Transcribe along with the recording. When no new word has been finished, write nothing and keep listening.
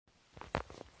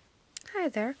Hi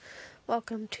there,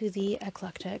 welcome to the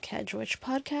Eclectic Hedge Witch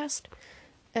podcast,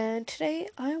 and today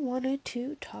I wanted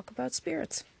to talk about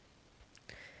spirits.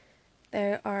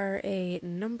 There are a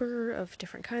number of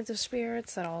different kinds of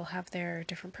spirits that all have their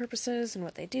different purposes and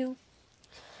what they do,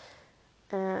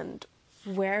 and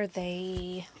what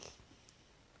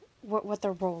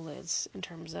their role is in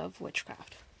terms of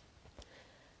witchcraft.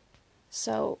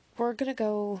 So we're gonna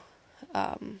go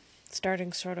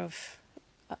starting sort of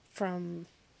from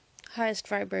highest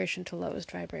vibration to lowest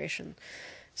vibration.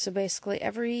 So basically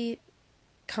every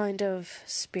kind of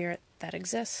spirit that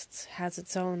exists has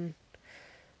its own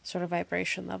sort of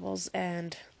vibration levels,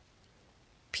 and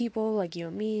people like you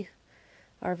and me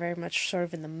are very much sort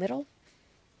of in the middle,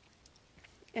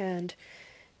 and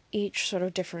each sort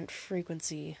of different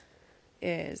frequency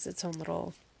is its own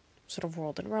little sort of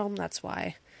world and realm. That's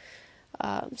why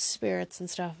spirits and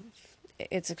stuff,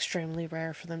 it's extremely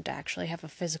rare for them to actually have a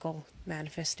physical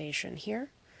manifestation here,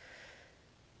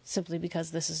 simply because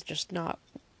this is just not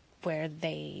where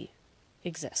they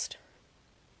exist.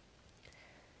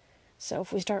 So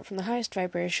if we start from the highest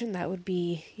vibration, that would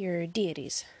be your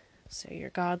deities. So your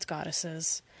gods,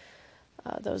 goddesses,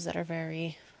 those that are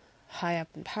very high up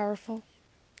and powerful.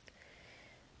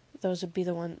 Those would be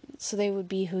the ones, so they would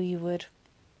be who you would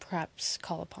perhaps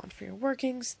call upon for your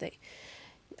workings.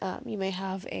 You may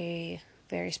have a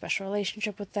very special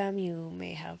relationship with them. You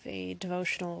may have a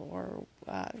devotional or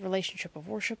relationship of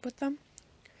worship with them.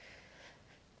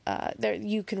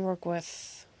 You can work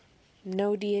with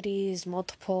no deities,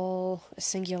 multiple, a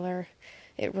singular.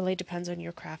 It really depends on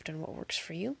your craft and what works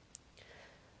for you.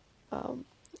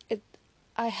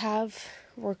 I have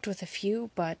worked with a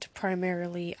few, but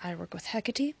primarily I work with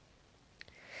Hecate,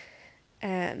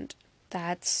 and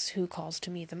that's who calls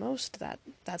to me the most.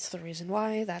 That's the reason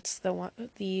why. That's the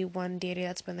one deity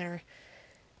that's been there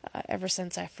ever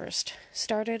since I first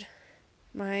started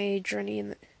my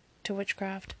journey to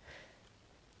witchcraft.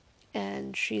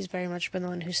 And she's very much been the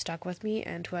one who stuck with me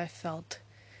and who I felt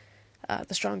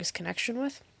the strongest connection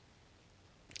with.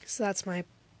 So that's my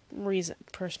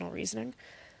personal reasoning.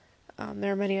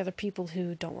 There are many other people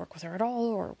who don't work with her at all,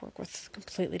 or work with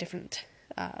completely different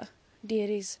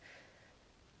deities.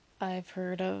 I've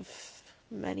heard of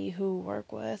many who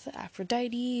work with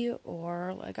Aphrodite,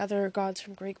 or like other gods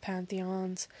from Greek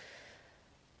pantheons,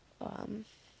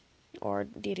 or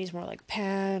deities more like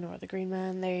Pan or the Green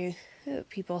Man.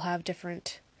 People have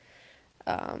different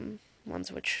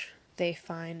ones which they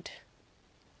find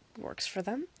works for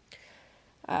them.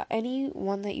 Any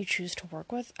one that you choose to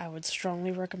work with, I would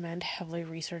strongly recommend heavily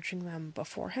researching them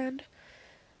beforehand,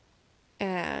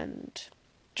 and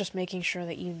just making sure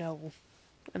that you know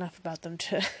enough about them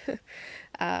to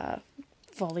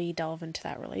fully delve into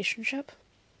that relationship.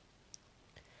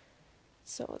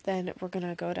 So then we're going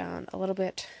to go down a little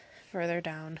bit further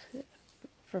down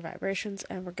for vibrations,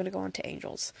 and we're going to go on to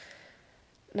angels.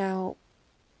 Now,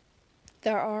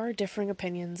 there are differing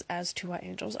opinions as to what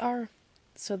angels are,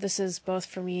 so this is both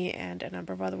for me and a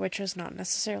number of other witches, not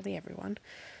necessarily everyone.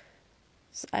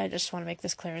 So I just want to make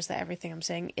this clear, is that everything I'm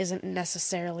saying isn't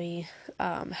necessarily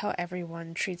how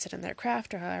everyone treats it in their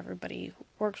craft, or how everybody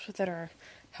works with it, or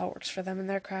how it works for them in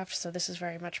their craft. So this is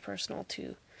very much personal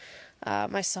to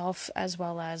myself, as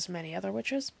well as many other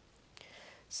witches.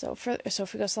 So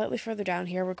if we go slightly further down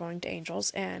here, we're going to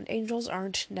angels, and angels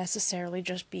aren't necessarily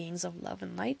just beings of love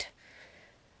and light.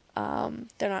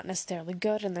 They're not necessarily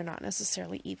good, and they're not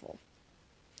necessarily evil.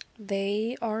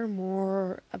 They are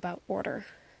more about order.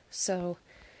 So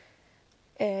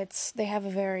they have a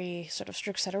very sort of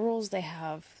strict set of rules. They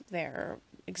have their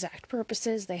exact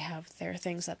purposes. They have their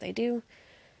things that they do,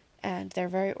 and they're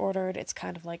very ordered. It's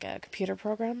kind of like a computer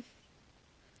program.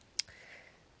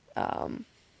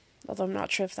 Although I'm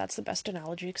not sure if that's the best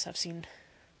analogy, because I've seen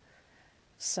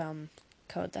some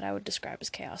code that I would describe as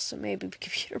chaos, so maybe the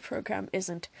computer program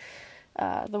isn't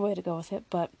the way to go with it,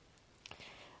 but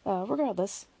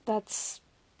regardless,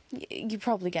 you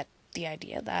probably get the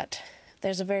idea that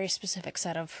there's a very specific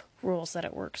set of rules that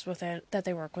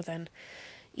they work within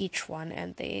each one,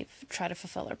 and they try to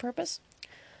fulfill their purpose.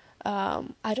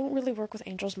 I don't really work with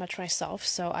angels much myself,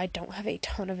 so I don't have a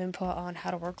ton of input on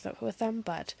how to work with them,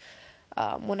 but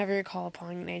whenever you call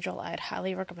upon an angel, I'd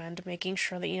highly recommend making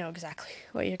sure that you know exactly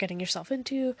what you're getting yourself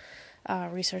into,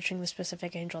 researching the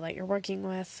specific angel that you're working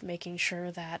with, making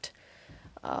sure that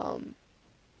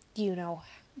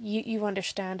you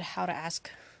understand how to ask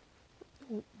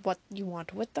what you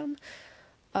want with them,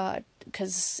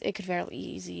 because it could very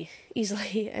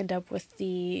easily end up with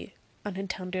the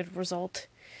unintended result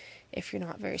if you're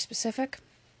not very specific.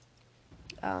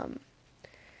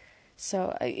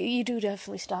 So you do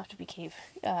definitely still have to be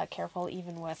careful,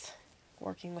 even with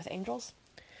working with angels.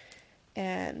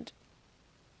 And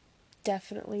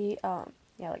definitely,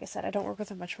 like I said, I don't work with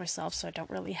them much myself, so I don't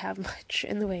really have much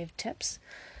in the way of tips.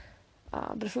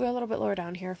 But if we go a little bit lower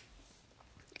down here,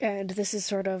 and this is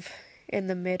sort of in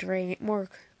the mid-range, more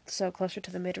so closer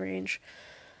to the mid-range,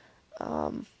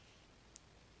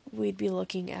 we'd be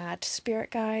looking at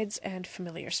spirit guides and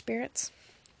familiar spirits.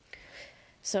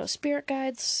 So spirit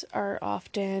guides are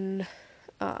often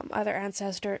either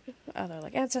ancestors,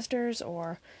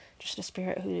 or just a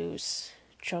spirit who's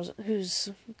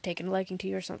taken a liking to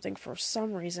you or something for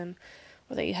some reason,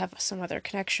 or that you have some other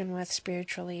connection with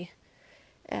spiritually,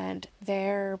 and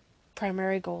their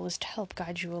primary goal is to help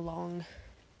guide you along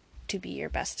to be your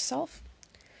best self.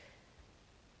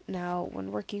 Now,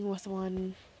 when working with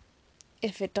one,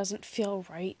 if it doesn't feel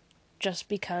right, just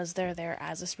because they're there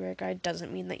as a spirit guide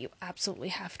doesn't mean that you absolutely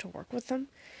have to work with them.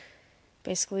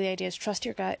 Basically, the idea is trust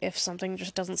your gut. If something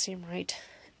just doesn't seem right,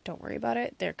 don't worry about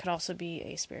it. There could also be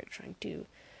a spirit trying to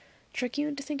trick you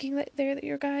into thinking that they're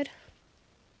your guide.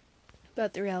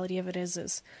 But the reality of it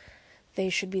is they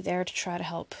should be there to try to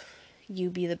help you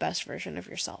be the best version of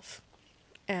yourself.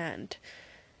 And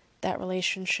that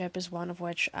relationship is one of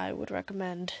which I would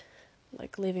recommend,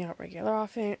 like leaving out regular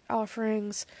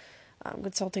offerings,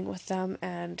 consulting with them,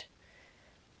 and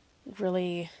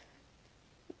really,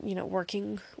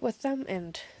 working with them.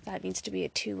 And that needs to be a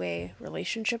two-way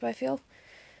relationship, I feel,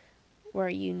 where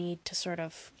you need to sort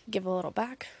of give a little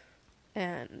back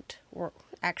and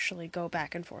actually go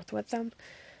back and forth with them.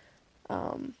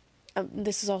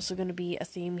 This is also going to be a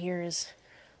theme here, is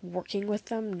working with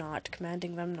them, not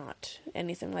commanding them, not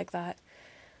anything like that.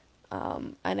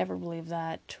 I never believe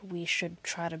that we should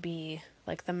try to be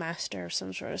like the master of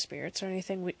some sort of spirits or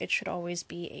anything. It should always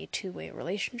be a two-way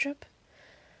relationship.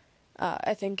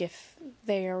 I think if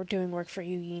they are doing work for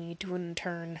you, you need to in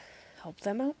turn help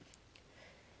them out.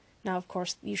 Now, of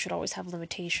course, you should always have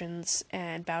limitations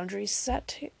and boundaries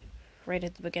set right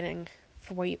at the beginning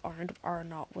for what you are and are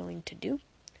not willing to do.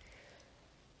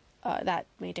 That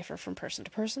may differ from person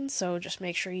to person, so just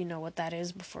make sure you know what that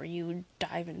is before you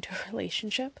dive into a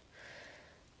relationship.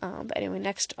 But anyway,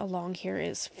 next along here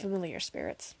is familiar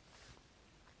spirits.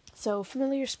 So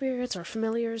familiar spirits or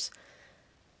familiars,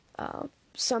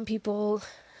 some people,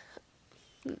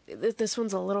 this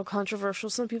one's a little controversial,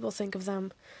 some people think of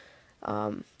them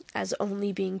as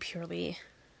only being purely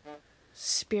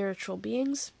spiritual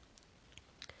beings.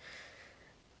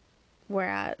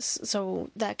 Whereas, so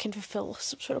that can fulfill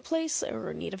some sort of place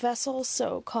or need a vessel.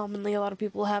 So commonly, a lot of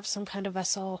people have some kind of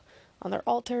vessel on their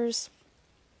altars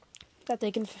that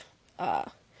they can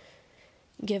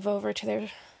give over to their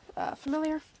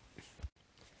familiar.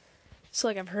 So,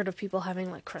 like, I've heard of people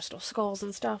having, like, crystal skulls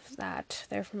and stuff that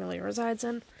their familiar resides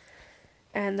in.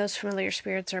 And those familiar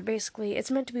spirits are basically,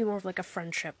 it's meant to be more of like a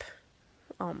friendship,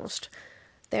 almost.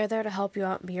 They're there to help you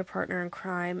out and be your partner in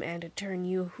crime, and in turn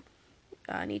you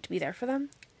need to be there for them.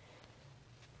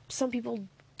 Some people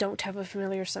don't have a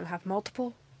familiar, some have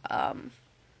multiple.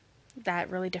 That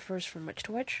really differs from witch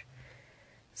to witch.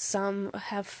 Some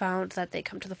have found that they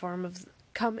come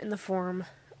in the form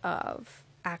of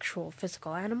actual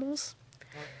physical animals.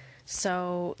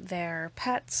 So their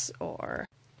pets or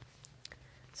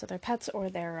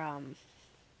their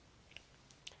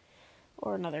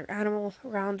or another animal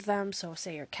around them. So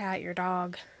say your cat, your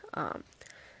dog.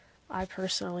 I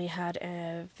personally had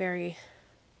a very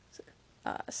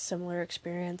similar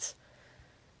experience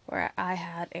where I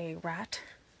had a rat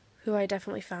who I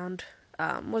definitely found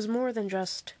was more than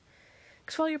just,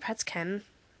 because while your pets can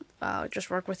just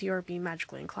work with you or be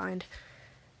magically inclined,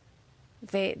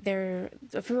 the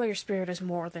familiar spirit is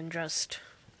more than just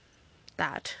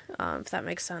that, if that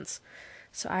makes sense.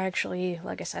 So I actually,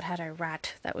 like I said, had a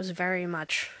rat that was very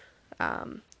much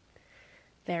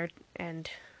there, and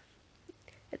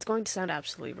it's going to sound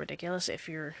absolutely ridiculous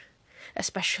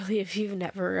especially if you've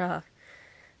never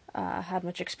had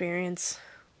much experience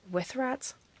with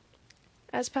rats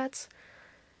as pets,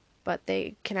 but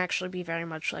they can actually be very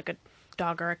much like a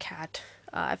dog or a cat.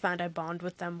 I found I bond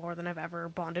with them more than I've ever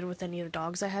bonded with any of the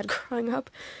dogs I had growing up,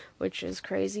 which is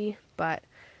crazy, but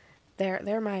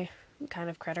they're my kind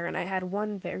of critter, and I had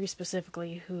one very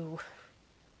specifically who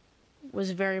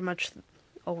was very much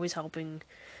always helping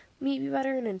me be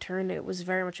better, and in turn it was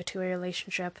very much a two-way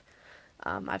relationship.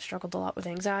 I've struggled a lot with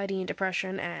anxiety and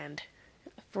depression, and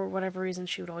for whatever reason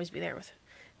she would always be there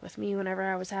with me whenever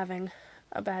I was having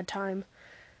a bad time.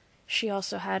 She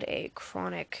also had a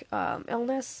chronic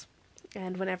illness,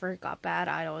 and whenever it got bad,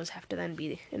 I'd always have to then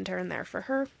be in turn there for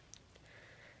her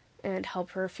and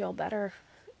help her feel better.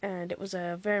 And it was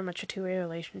very much a two-way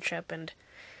relationship, and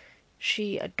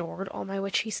she adored all my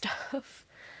witchy stuff.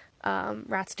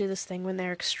 Rats do this thing when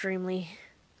they're extremely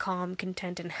calm,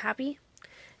 content, and happy,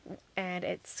 and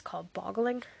it's called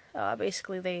boggling.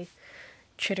 Basically, they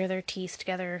chitter their teeth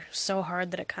together so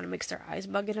hard that it kind of makes their eyes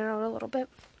bug in and out a little bit.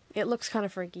 It looks kind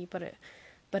of freaky, but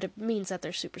it means that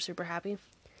they're super, super happy.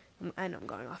 I know I'm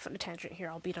going off on a tangent here.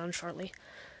 I'll be done shortly.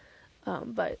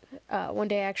 But one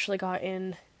day I actually got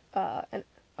in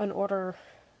an order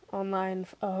online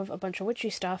of a bunch of witchy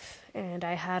stuff, and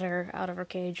I had her out of her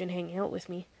cage and hanging out with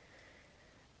me.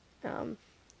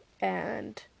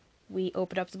 And we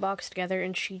opened up the box together,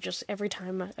 and she just, every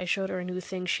time I showed her a new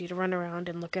thing, she'd run around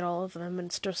and look at all of them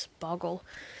and just boggle,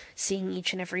 seeing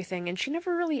each and everything. And she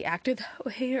never really acted that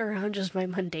way around just my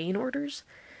mundane orders,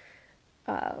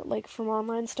 like from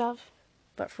online stuff.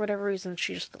 But for whatever reason,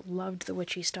 she just loved the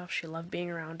witchy stuff. She loved being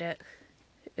around it.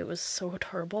 It was so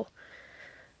adorable.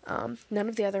 None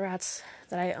of the other rats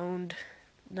that I owned,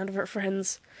 none of her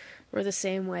friends were the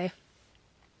same way.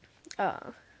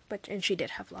 And she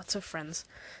did have lots of friends.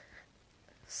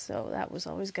 So that was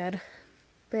always good.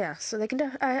 But yeah, so they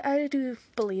can, I do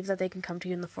believe that they can come to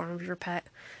you in the form of your pet.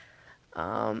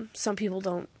 Some people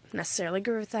don't necessarily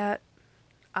agree with that.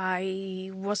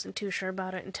 I wasn't too sure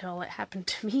about it until it happened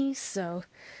to me, so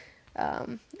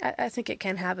I think it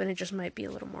can happen. It just might be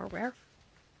a little more rare.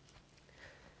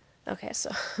 Okay,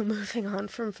 so moving on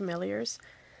from familiars,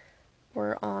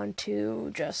 we're on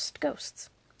to just ghosts.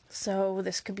 So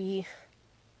this could be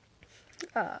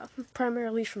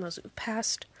primarily from those who've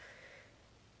passed.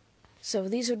 So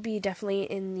these would be definitely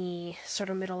in the sort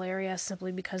of middle area,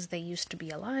 simply because they used to be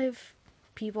alive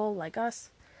people like us.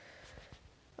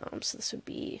 So this would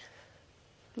be,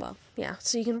 well, yeah,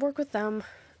 so you can work with them.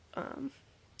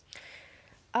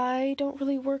 I don't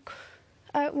really work,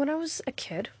 when I was a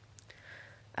kid,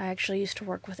 I actually used to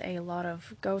work with a lot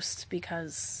of ghosts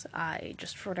because I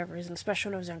just, for whatever reason, especially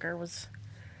when I was younger, was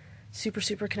super,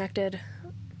 super connected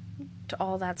to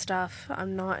all that stuff.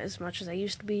 I'm not as much as I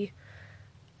used to be.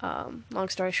 Long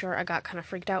story short, I got kind of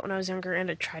freaked out when I was younger,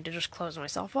 and I tried to just close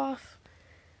myself off.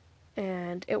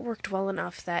 And it worked well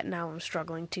enough that now I'm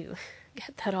struggling to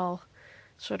get that all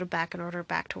sort of back in order,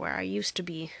 back to where I used to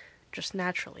be, just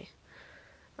naturally.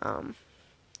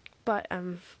 But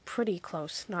I'm pretty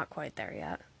close, not quite there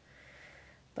yet.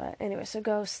 But anyway, so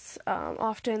ghosts,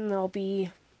 often they'll be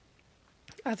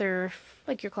either,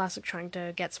 like your classic, trying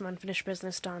to get some unfinished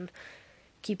business done,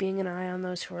 keeping an eye on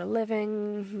those who are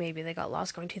living, maybe they got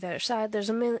lost going to the other side. There's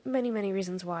many, many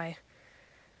reasons why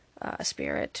a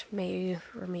spirit may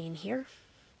remain here,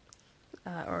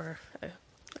 or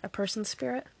a person's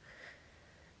spirit.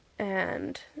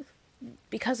 And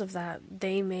because of that,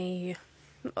 they may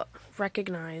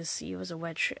recognize you as a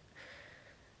witch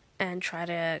and try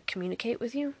to communicate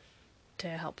with you to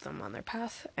help them on their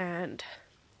path. And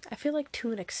I feel like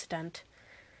to an extent,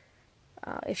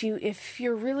 if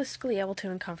you're realistically able to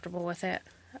and comfortable with it,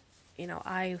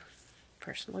 I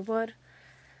personally would.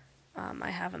 I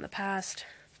have in the past.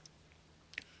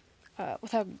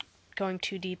 Without going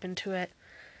too deep into it,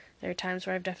 there are times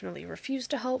where I've definitely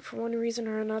refused to help for one reason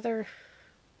or another,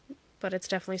 but it's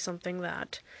definitely something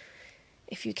that,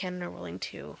 if you can and are willing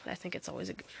to, I think it's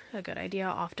always a good idea.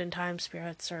 Oftentimes,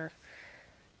 spirits are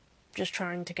just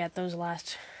trying to get those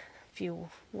last few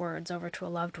words over to a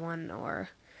loved one, or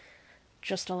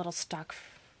just a little stuck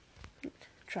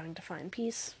trying to find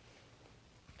peace.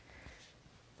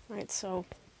 Right, so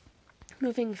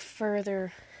moving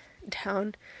further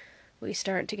down, we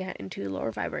start to get into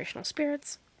lower vibrational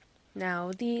spirits.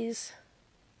 Now, these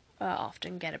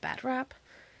often get a bad rap,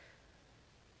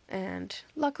 and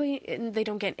luckily they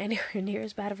don't get anywhere near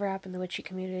as bad of a rap in the witchy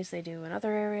community as they do in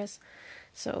other areas.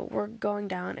 So we're going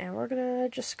down, and we're gonna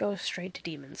just go straight to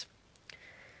demons.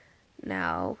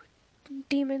 Now,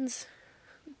 demons,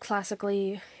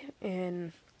 classically,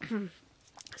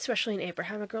 especially in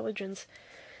Abrahamic religions,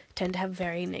 tend to have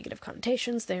very negative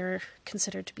connotations. They're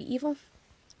considered to be evil.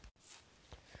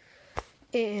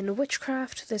 In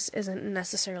witchcraft, this isn't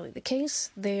necessarily the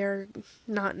case. They're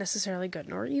not necessarily good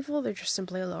nor evil, they're just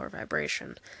simply a lower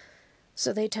vibration.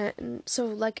 So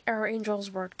like our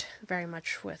angels worked very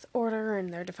much with order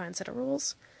and their defined set of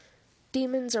rules,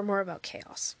 demons are more about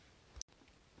chaos.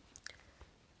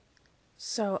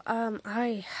 So,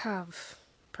 I have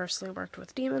personally worked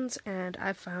with demons, and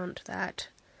I've found that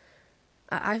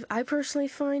I personally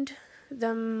find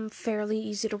them fairly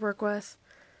easy to work with.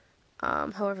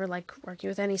 However, like working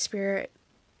with any spirit,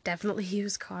 definitely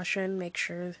use caution. Make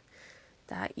sure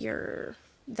that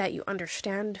you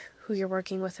understand who you're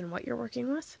working with and what you're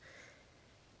working with.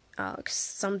 'Cause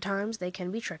sometimes they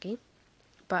can be tricky,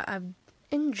 but I've,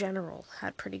 in general,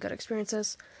 had pretty good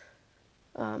experiences.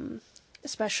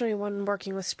 Especially when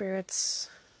working with spirits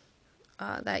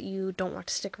that you don't want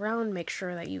to stick around. Make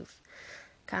sure that you've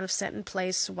kind of set in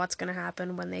place what's going to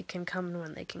happen, when they can come and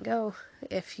when they can go,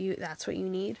 if that's what you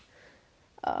need.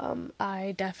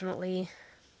 I definitely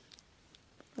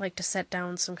like to set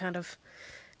down some kind of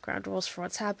ground rules for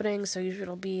what's happening. So usually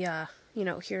it'll be,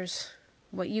 here's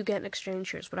what you get in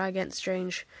exchange, here's what I get in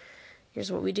exchange,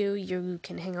 here's what we do. You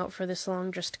can hang out for this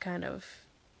long just to kind of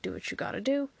do what you gotta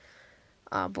do.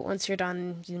 But once you're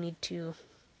done, you need to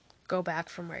go back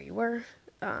from where you were.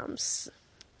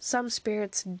 Some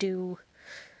spirits do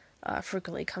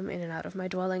frequently come in and out of my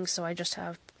dwelling, so I just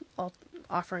have all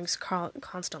offerings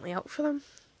constantly out for them.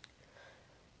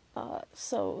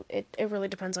 So it really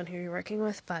depends on who you're working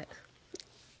with, but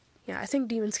yeah, I think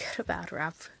demons get a bad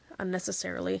rap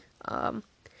unnecessarily.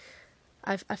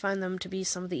 I find them to be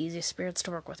some of the easiest spirits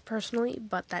to work with personally,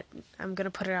 but that I'm gonna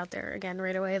put it out there again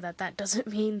right away that doesn't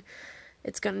mean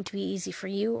it's going to be easy for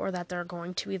you or that they're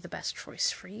going to be the best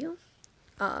choice for you.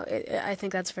 I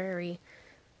think that's very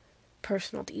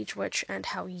personal to each witch and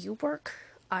how you work.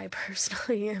 I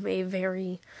personally am a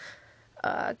very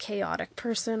chaotic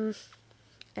person,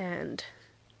 and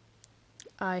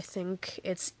I think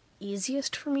it's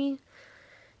easiest for me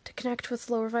to connect with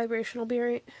lower vibrational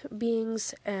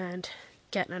beings and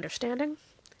get an understanding.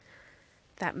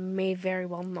 That may very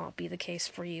well not be the case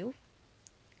for you.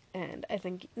 And I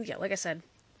think, yeah, like I said,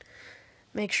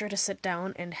 make sure to sit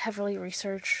down and heavily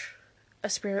research a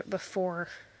spirit before,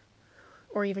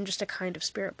 or even just a kind of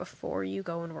spirit before you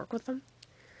go and work with them.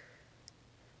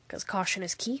 Because caution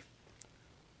is key.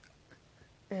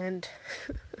 And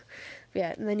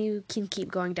yeah, and then you can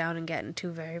keep going down and get into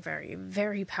very, very,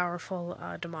 very powerful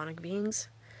demonic beings.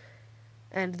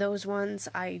 And those ones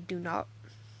I do not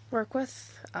work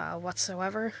with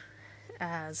whatsoever,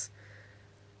 as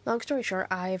long story short,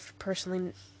 I've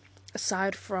personally,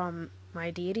 aside from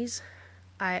my deities,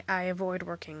 I avoid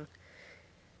working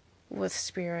with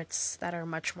spirits that are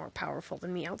much more powerful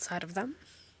than me outside of them.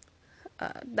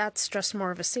 That's just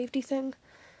more of a safety thing,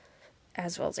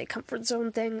 as well as a comfort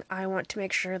zone thing. I want to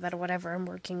make sure that whatever I'm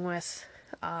working with,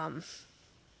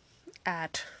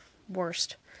 at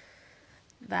worst,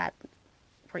 that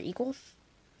we're equal.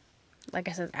 Like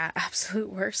I said, at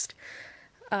absolute worst.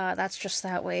 That's just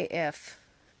that way if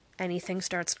anything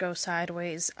starts to go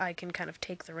sideways, I can kind of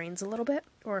take the reins a little bit,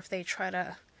 or if they try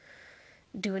to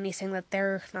do anything that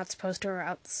they're not supposed to or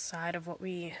outside of what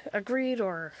we agreed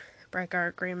or break our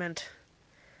agreement,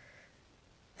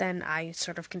 then I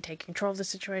sort of can take control of the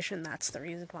situation. That's the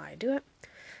reason why I do it.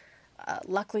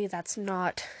 Luckily, that's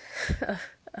not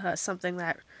something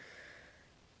that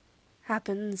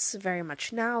happens very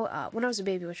much now. When I was a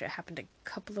baby, which it happened a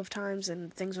couple of times,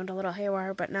 and things went a little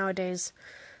haywire, but nowadays,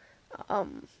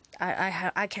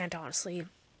 I can't honestly.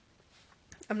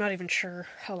 I'm not even sure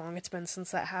how long it's been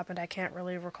since that happened. I can't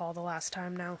really recall the last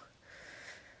time now.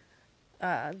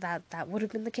 That would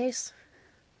have been the case.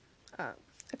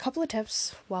 A couple of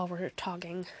tips while we're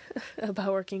talking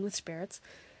about working with spirits,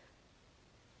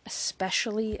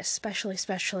 especially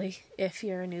if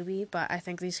you're a newbie, but I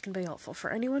think these can be helpful for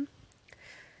anyone,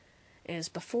 is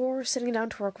before sitting down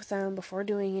to work with them, before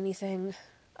doing anything,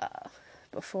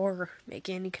 before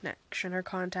making any connection or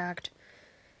contact,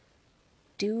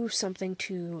 do something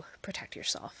to protect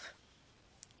yourself.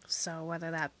 So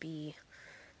whether that be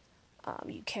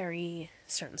you carry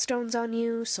certain stones on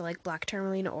you, so like black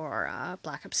tourmaline or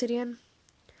black obsidian.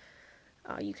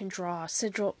 You can draw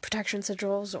protection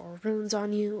sigils or runes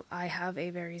on you. I have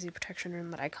a very easy protection rune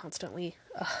that I constantly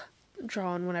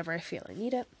draw on whenever I feel I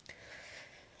need it.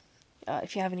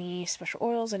 If you have any special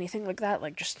oils, anything like that,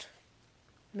 like just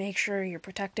make sure you're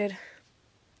protected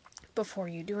before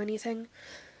you do anything.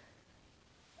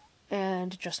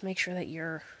 And just make sure that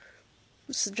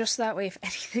just that way if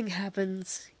anything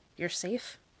happens, you're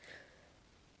safe.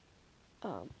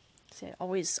 So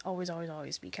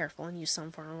always be careful and use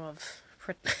some form of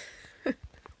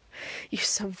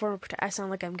I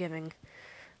sound like I'm giving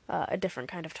a different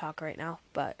kind of talk right now,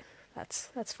 but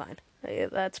that's fine.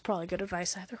 That's probably good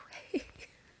advice either way.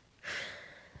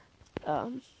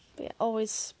 But yeah,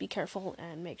 always be careful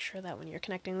and make sure that when you're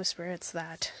connecting with spirits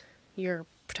that you're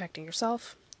protecting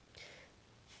yourself,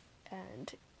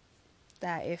 and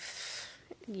that if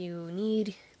you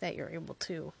need, that you're able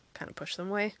to kind of push them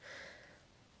away.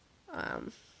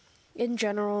 In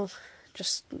general,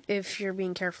 just if you're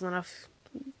being careful enough,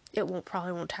 it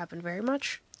probably won't happen very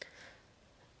much.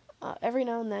 Every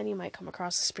now and then you might come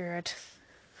across a spirit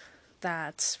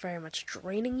that's very much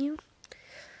draining you.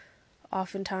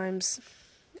 Oftentimes,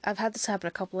 I've had this happen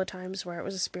a couple of times where it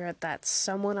was a spirit that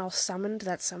someone else summoned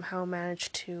that somehow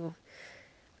managed to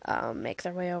make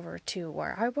their way over to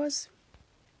where I was.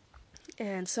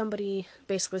 and somebody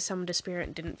basically summoned a spirit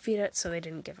and didn't feed it, so they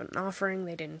didn't give it an offering,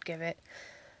 they didn't give it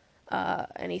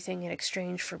anything in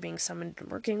exchange for being summoned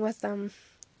and working with them,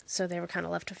 so they were kind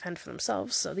of left to fend for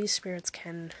themselves. So these spirits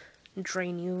can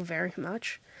drain you very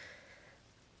much.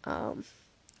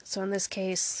 So in this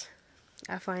case,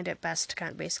 I find it best to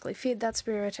kind of basically feed that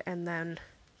spirit and then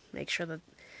make sure that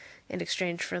in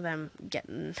exchange for them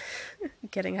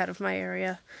getting out of my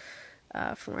area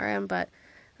from where I am. But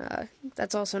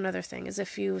that's also another thing, is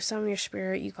if you summon your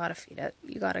spirit, you gotta feed it.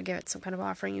 You gotta give it some kind of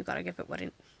offering. You gotta give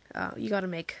it you gotta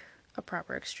make a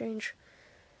proper exchange.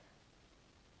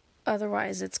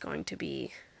 Otherwise, it's going to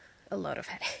be a load of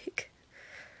headache.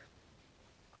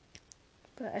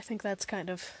 But I think that's kind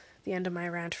of the end of my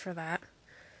rant for that.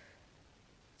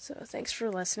 So thanks for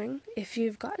listening. If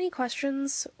you've got any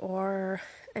questions or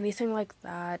anything like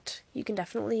that, you can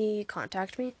definitely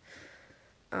contact me.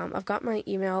 I've got my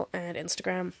email and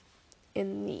Instagram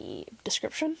in the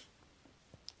description,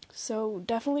 so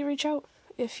definitely reach out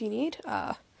if you need.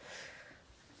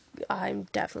 I'm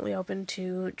definitely open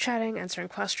to chatting, answering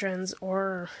questions,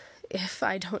 or if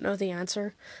I don't know the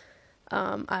answer,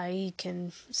 I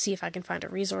can see if I can find a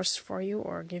resource for you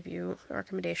or give you a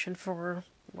recommendation for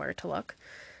where to look.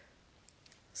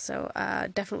 So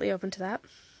definitely open to that.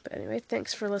 But anyway,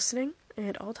 thanks for listening,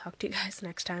 and I'll talk to you guys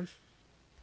next time.